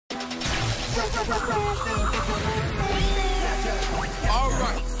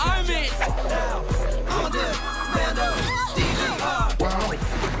Alright, I'm in!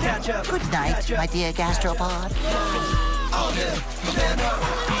 Good night, my dear gastropod.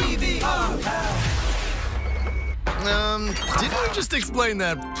 Didn't we just explain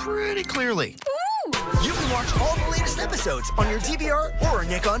that pretty clearly? You can watch all the latest episodes on your DVR or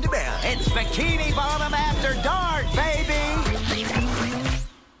Nick On Demand. It's Bikini Bottom After Dark, baby!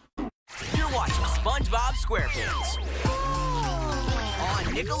 You're watching SpongeBob SquarePants on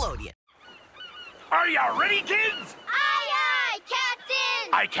Nickelodeon. Are you ready, kids? Aye, aye,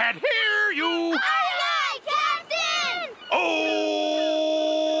 Captain! I can't hear you! Aye, aye, Captain! Oh!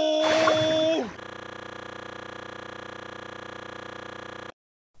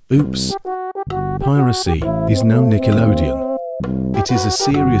 Oops. Piracy is now Nickelodeon. It is a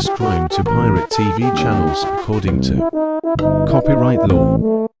serious crime to pirate TV channels according to copyright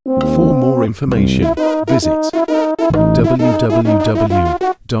law. For more information, visit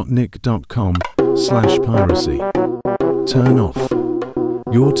www.nick.com/piracy. Turn off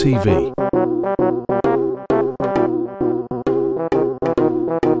your TV.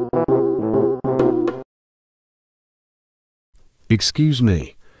 Excuse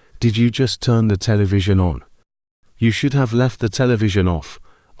me, did you just turn the television on? You should have left the television off.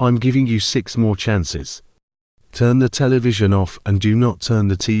 I'm giving you 6 more chances. Turn the television off and do not turn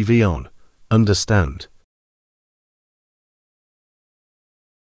the TV on. Understand?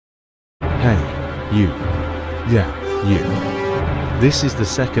 Hey, you. Yeah, you. This is the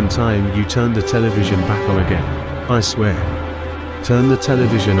second time you turned the television back on again. I swear. Turn the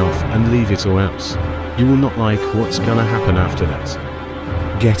television off and leave it or else. You will not like what's gonna happen after that.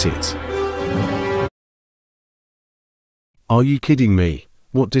 Get it? Are you kidding me?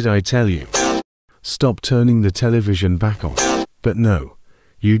 What did I tell you? Stop turning the television back on. But no,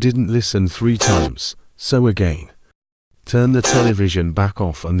 you didn't listen 3 times, so again. Turn the television back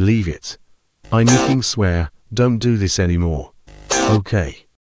off and leave it. I nicking swear, don't do this anymore. Okay.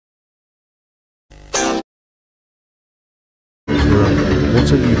 Bruh,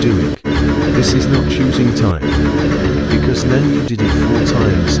 what are you doing? This is not choosing time. Because now you did it 4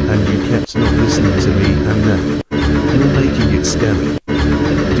 times and you kept not listening to me and now you're making it scary.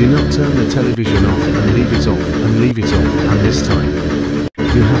 Do not turn the television off and leave it off and leave it off and this time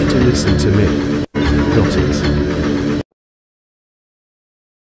you have to listen to me. Got it?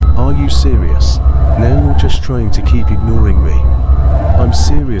 Are you serious? Now you're just trying to keep ignoring me. I'm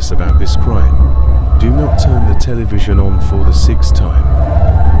serious about this crime. Do not turn the television on for the 6th time.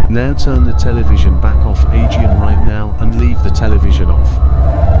 Now turn the television back off Adrian right now and leave the television off.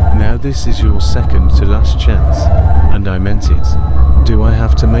 Now this is your second to last chance. And I meant it. Do I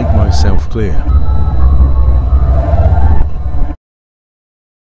have to make myself clear?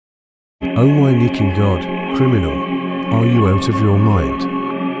 Oh my nicking god, criminal. Are you out of your mind?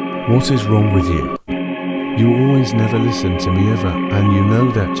 What is wrong with you? You always never listen to me ever, and you know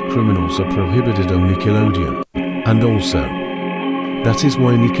that criminals are prohibited on Nickelodeon. And also, that is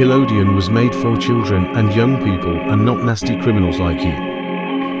why Nickelodeon was made for children and young people and not nasty criminals like you.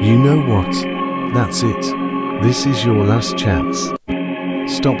 You know what? That's it. This is your last chance.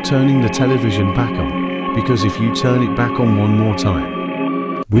 Stop turning the television back on, because if you turn it back on one more time,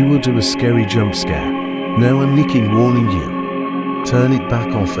 we will do a scary jump scare. Now I'm nicking warning you. Turn it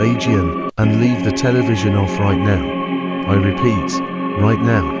back off Adrian, and leave the television off right now. I repeat, right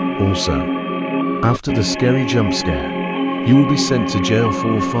now, also. After the scary jump scare, you will be sent to jail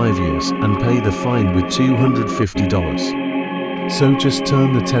for 5 years and pay the fine with $250. So just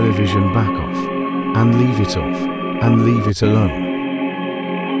turn the television back off, and leave it off, and leave it alone.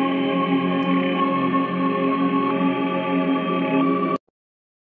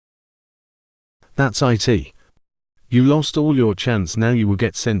 That's it. You lost all your chance, now you will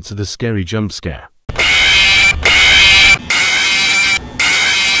get sent to the scary jump scare.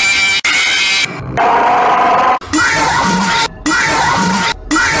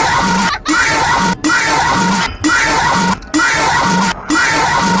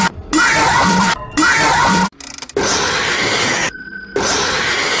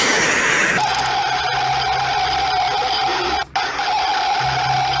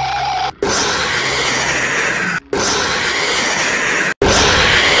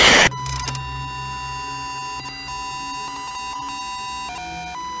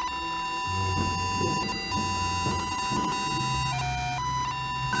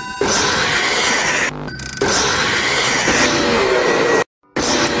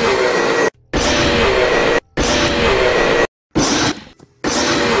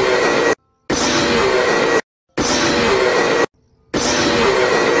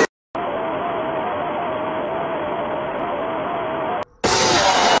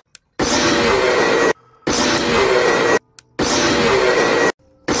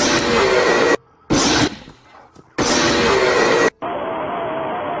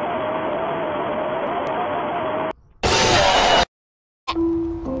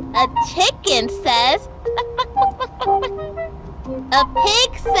 A chicken says... A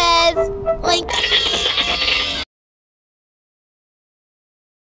pig says... Like...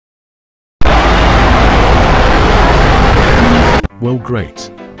 Well, great.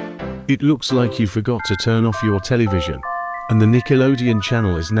 It looks like you forgot to turn off your television, and the Nickelodeon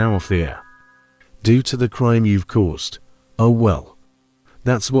channel is now off the air. Due to the crime you've caused. Oh well.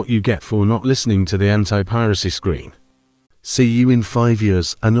 That's what you get for not listening to the anti-piracy screen. See you in 5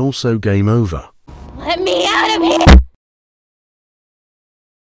 years, and also game over. Let me out of here!